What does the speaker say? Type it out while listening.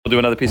We'll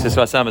do another piece of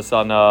Sfas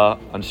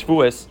on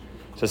Shavuos.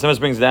 So Emes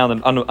brings down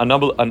an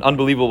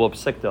unbelievable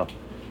psikta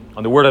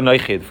on the word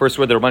Anoichi. The first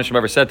word that Rabban Shem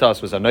ever said to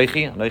us was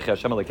Anoichi. Anoichi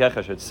Hashem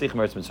Elokecha Shetzich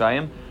Meretz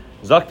Mitzrayim.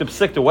 Zak the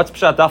psikta. What's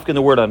pshat dafka in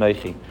the word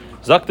Anoichi?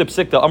 Zak the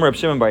psikta. Amar Reb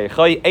Shimon Bar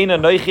Yochai. Ein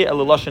Anoichi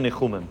ela lashon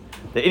nichumen.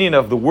 The meaning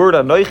of the word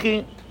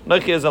Anoichi.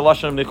 Anoichi is a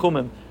lashon of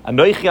nichumen.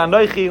 Anoichi,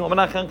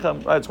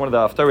 Anoichi, right? It's one of the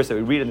haftarahs that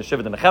we read in the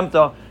Shiva and the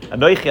Nechemta.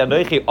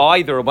 Anoichi,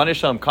 I, the Rabban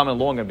Shem, come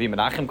along and be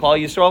Menachem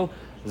Klal Yisrael.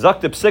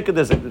 Zak the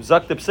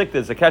psikta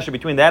is a kasha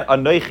between that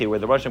Anoichi, where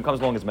the Rabban comes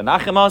along as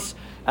Menachem us,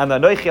 and the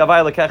Anoichi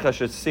Avay Lekecha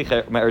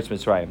Shetzich Meretz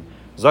Mitzrayim.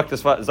 Zak the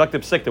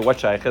psikta, what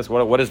shayches?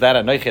 What is that?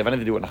 Anoichi have anything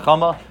to do with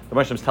Nechama? The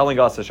Rabban is telling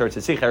us that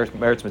Shetzich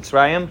Meretz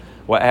Mitzrayim.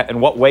 In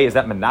what way is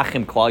that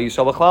Menachem Klal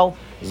Yisrael B'chlal?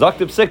 Zak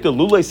the psikta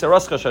Lulei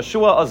Sarascha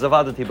Shashua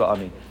Azavadati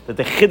Ba'ami. That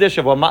the chiddush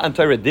of what Matan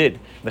Torah did,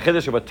 the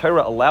chiddush of what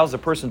Torah allows a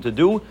person to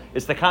do,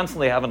 is to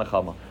constantly have a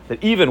nechama.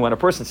 That even when a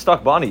person's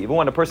stuck bani, even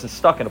when a person's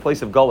stuck in a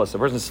place of Golus, a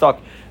person's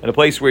stuck in a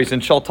place where he's in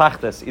shol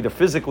tachtas, either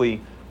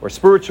physically or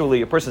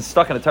spiritually, a person's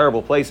stuck in a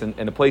terrible place,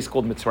 in a place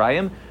called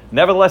Mitzrayim.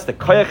 Nevertheless, the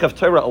koyach of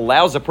Torah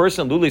allows a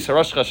person, Luli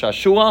Sarashcha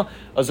Shashua,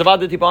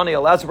 Azavadati Bani,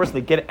 allows a person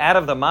to get out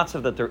of the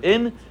matzav that they're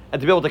in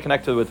and to be able to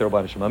connect with their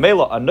Rabban Shem.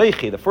 Amela,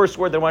 Anoichi, the first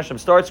word that Rabban Shem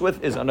starts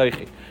with is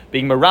Anoichi.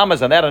 Being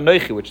Meramas on that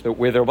Anoichi,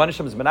 where the Rabban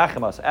Shem is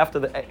Menachem us,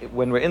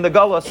 when we're in the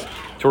Golus,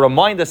 to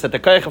remind us that the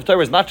koyach of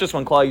Torah is not just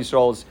when Klal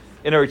Yisrael is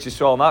in Eretz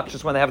Yisrael, not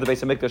just when they have the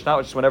base of Mikdash,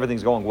 not just when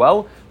everything's going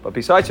well, but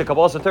besides the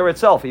Kabbalah Torah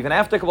itself, even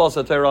after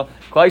Kabbalah Torah,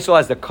 Klal Yisrael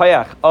has the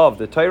koyach of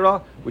the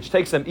Torah, which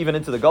takes them even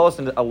into the Golus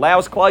and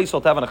allows Klal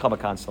Yisrael to have a nechama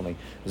constantly.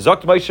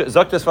 Zok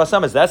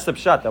Sfas, that's the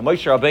pshat. The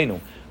Moshe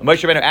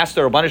Rabbeinu asked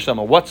the Rabban Shem,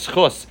 what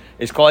schus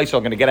is Klal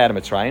Yisrael going to get out of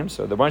Mitzrayim?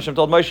 So the Rabban Shem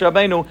told Moshe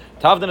Rabbeinu,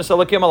 Tavdan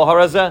esalakim al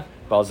harazeh.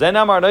 Zok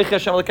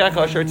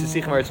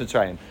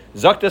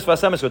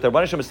Sfas, what the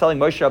Rabban Shem is telling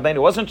Moshe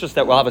Rabbeinu wasn't just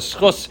that we'll have a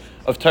schus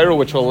of Torah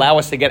which will allow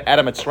us to get out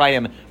of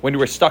Mitzrayim when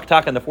we're stuck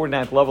on the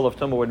 49th level of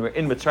Tumah, when we're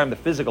in Mitzrayim, the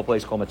physical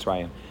place called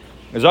Mitzrayim.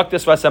 Mitzrayim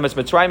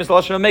is the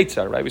lashon of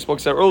Meitzar, right? We spoke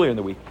about earlier in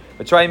the week.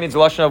 Mitzrayim means the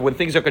lashon of when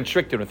things are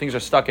constricted, when things are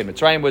stuck in.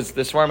 Mitzrayim was,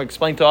 this farm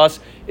explained to us,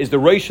 is the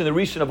reish and the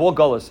rishon of all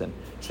Golus.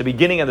 It's the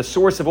beginning and the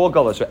source of all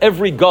Golus. So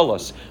every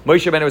Golus,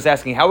 Moshe Rabbeinu was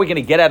asking, how are we going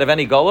to get out of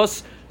any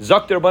Golus?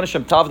 Zok the Rabban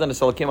Shem Tavdan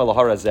esalakim al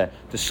harazeh.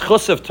 The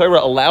schus of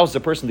Torah allows the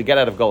person to get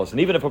out of Golus. And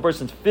even if a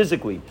person's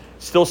physically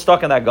still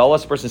stuck in that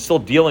Golus, a person's still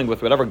dealing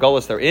with whatever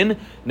Golus they're in,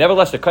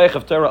 nevertheless the koyach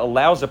of Torah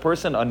allows a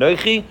person,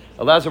 Anoichi,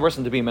 allows a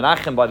person to be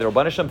menachem by the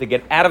Rabban Shem to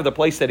get out of the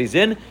place that he's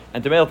in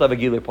and to be able to have a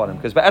gilui upon him.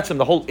 Because ba'atzim,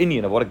 the whole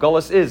inyan of what a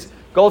Golus is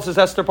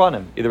Hester upon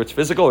him. Either it's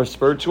physical or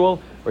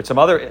spiritual or it's some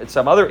other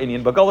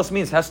inyan, but Golus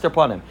means Hester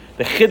upon him.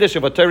 The chiddush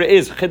of a Torah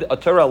is, a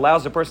Torah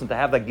allows a person to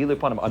have that gilui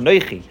upon him.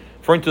 Anoichi,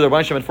 referring to the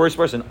Rabban Shem in first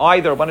person, I,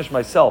 the Rabban Shem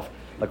myself,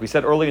 like we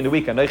said earlier in the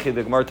week, Anoichi,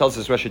 the Gemara tells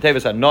us, Rashi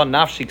Tevis, non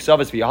nafshi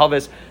ksavis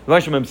v'yahavis, the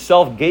Rabban Shem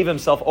himself gave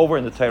himself over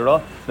in the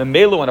Torah. The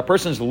melu, when a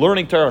person's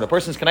learning Torah, when a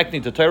person's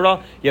connecting to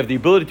Torah, you have the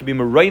ability to be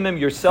meraimim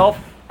yourself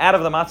out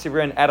of the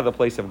matzav and out of the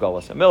place of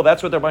Golus. And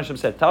that's what the Rabban Shem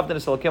said. Tavdan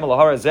esalakim al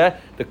harazeh.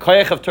 The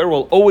koyach of Torah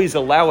will always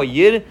allow a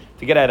yid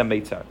to get out of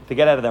Meitzar, to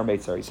get out of their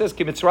Meitzar. He says,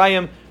 Ki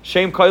Mitzrayim,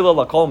 Shem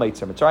Koila Lakol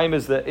Meitzar. Mitzrayim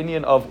is the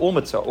Indian of all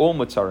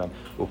Mitzarim.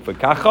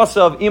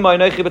 Ukvekachasav, Imay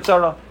Anoichi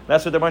B'tzara.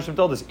 That's what the Rabban Shem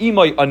told us.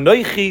 Imay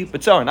Anoichi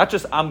B'tzara. Not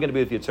just I'm going to be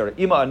with you, Tzara.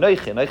 Imay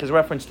Anoichi. Anoichi is a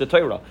reference to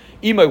Torah.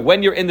 Imay,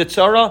 when you're in the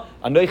Tzara,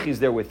 Anoichi is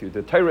there with you.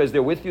 The Torah is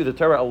there with you. The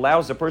Torah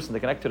allows the person to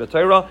connect to the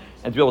Torah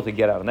and to be able to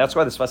get out. And that's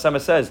why the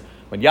Sfas says,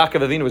 when Yaakov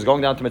Avinu was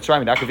going down to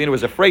Mitzrayim, Yaakov Avinu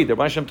was afraid. The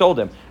Rabban Shem told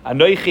him,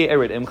 Anoichi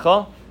Ered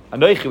Imcha.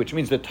 Anoichi, which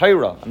means the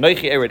Torah.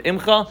 Anoichi Ered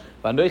Imcha.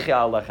 V'anoichi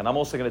Alech. And I'm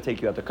also going to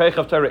take you out. The koyach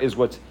of Torah is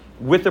what's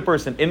with the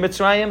person in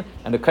Mitzrayim,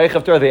 and the koyach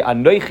of Torah, the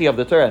Anoichi of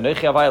the Torah,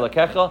 Anoichi Avay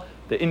Lekecha,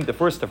 the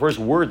first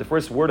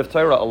word of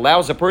Torah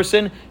allows a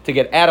person to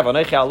get out of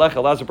Anoichi Alech,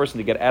 allows a person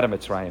to get out of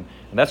Mitzrayim.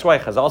 And that's why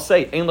Chazal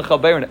say, Ein lecha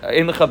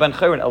ben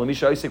chayrin el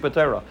misha oisik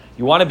b'Torah.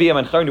 You want to be a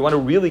ben chayrin, you want to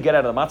really get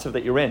out of the matzav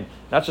that you're in,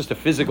 not just the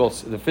physical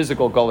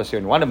Golus here.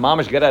 You want to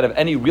mamash get out of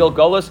any real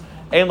Golus,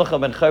 Ein lecha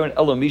ben chayrin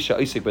el misha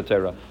oisik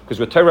b'Torah. Because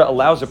what Torah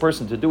allows a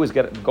person to do is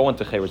go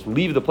into chayros,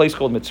 leave the place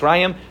called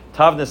Mitzrayim,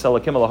 tavnes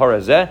alakim al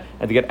harazeh,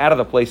 and to get out of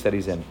the place that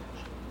he's in.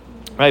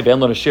 Right, Ben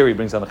Lon Shiri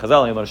brings on the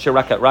Chazal. Ben Lon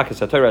Shiri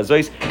Rakas Torah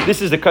Azois. This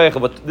is what koyach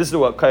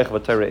of a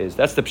Torah is.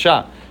 That's the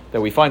pshat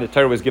that we find that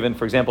Torah was given,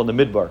 for example, in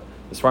the Midbar.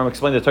 The Sfarim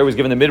explained that Torah was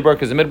given in the Midbar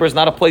because the Midbar is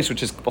not a place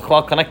which is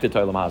connected to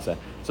Olam Hazeh.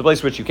 It's a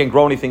place which you can't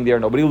grow anything there.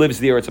 Nobody lives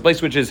there. It's a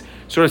place which is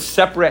sort of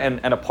separate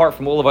and apart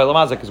from all of Olam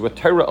Hazeh, because what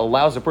Torah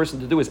allows a person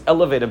to do is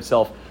elevate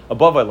himself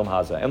above Olam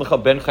Hazeh.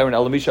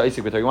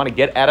 You want to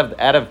get out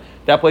of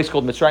that place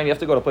called Mitzrayim, you have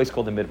to go to a place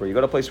called the Midbar. You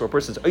go to a place where a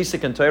person's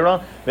Isaac and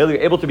Torah, maybe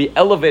you're able to be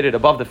elevated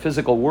above the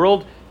physical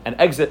world and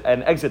exit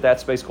that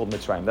space called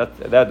Mitzrayim.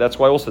 That's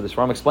why also this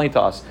Ram explained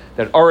to us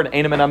that Aaron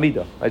Einem and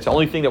Amida. Right? It's the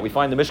only thing that we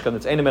find in the Mishkan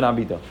that's Einem and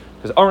Amida.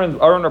 Because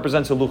Aaron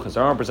represents the Luchas,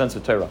 Aaron represents the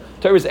Torah.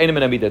 Torah is Einem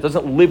and Amida. It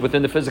doesn't live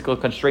within the physical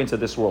constraints of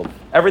this world.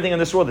 Everything in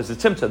this world is a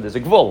tzimtzum, there's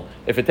a gvul.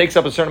 If it takes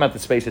up a certain amount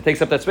of space, it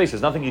takes up that space.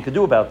 There's nothing you can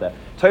do about that.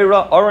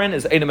 Torah, Aaron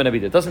is Einem and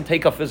Amida. It doesn't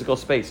take up physical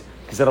space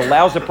because it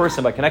allows a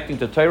person by connecting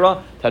to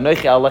Torah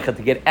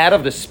to get out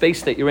of the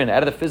space that you're in,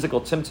 out of the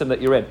physical tzimtzum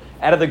that you're in,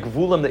 out of the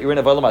gvulim that you're in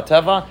of Olam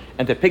HaTeva,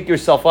 and to pick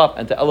yourself up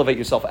and to elevate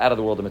yourself out of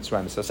the world of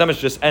Mitzrayim. So Emes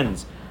just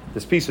ends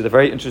this piece with a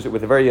very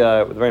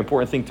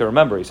important thing to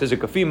remember. He says,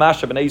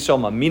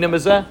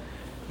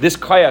 this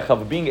kayach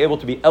of being able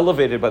to be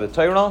elevated by the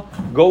Torah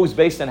goes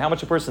based on how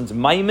much a person's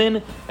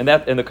maimin and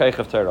that in the kayach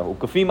of Torah. The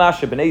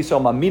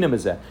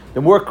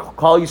more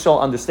Klal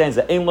Yisrael understands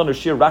that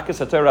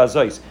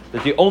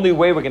that the only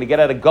way we're going to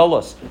get out of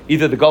Golus,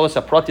 either the Golus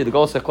HaPrati, the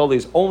Golus HaKlali,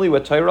 is only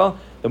with Torah.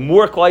 The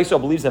more Klal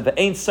Yisrael believes that they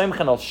ain't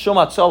seimchen al shum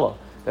hatzala,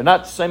 they're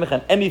not seimchen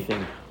on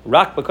anything.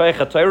 Rak b'kayach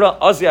haTorah,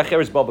 azi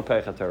acheres ba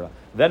b'kayach haTorah.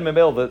 Then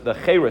memel the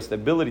cheres, the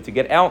ability to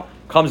get out,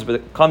 comes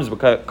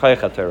b'kayach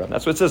haTorah.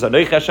 That's what it says.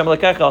 Anoich Hashem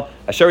lekecha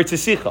asher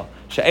tzisicha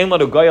she'ein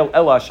lanu goyal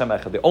ela Hashem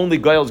echad. The only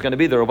goyal is going to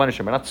be the Rabban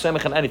Hashem. We're not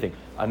semich on anything.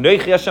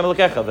 Anoich Hashem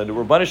lekecha. The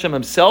Rabban Hashem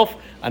himself,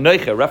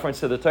 Anoich, reference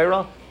to the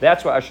Torah.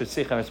 That's why asher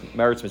tzisicha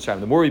merits Mitzrayim.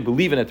 The more we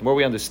believe in it, the more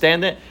we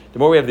understand it, the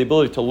more we have the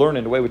ability to learn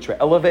in the way which we're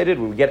elevated.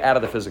 We get out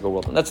of the physical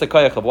world, and that's the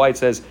kayach of why it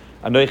says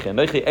Anoich ein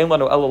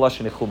lanu ela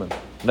lashin nichumim.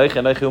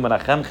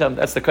 Anoich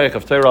that's the kayach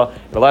of Torah.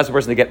 It allows the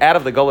person to get out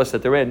of the Golus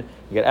that they're in,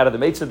 to get out of the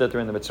Meitzah that they're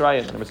in, the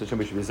Mitzrayim, and the Mitzrayim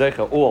we should be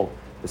zeicha all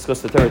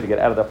discuss the Torah to get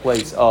out of that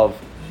place of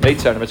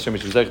Meitzah and the Mitzrayim we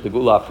should be zeicha the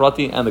Gula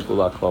Prati and the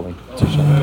Gula Klali.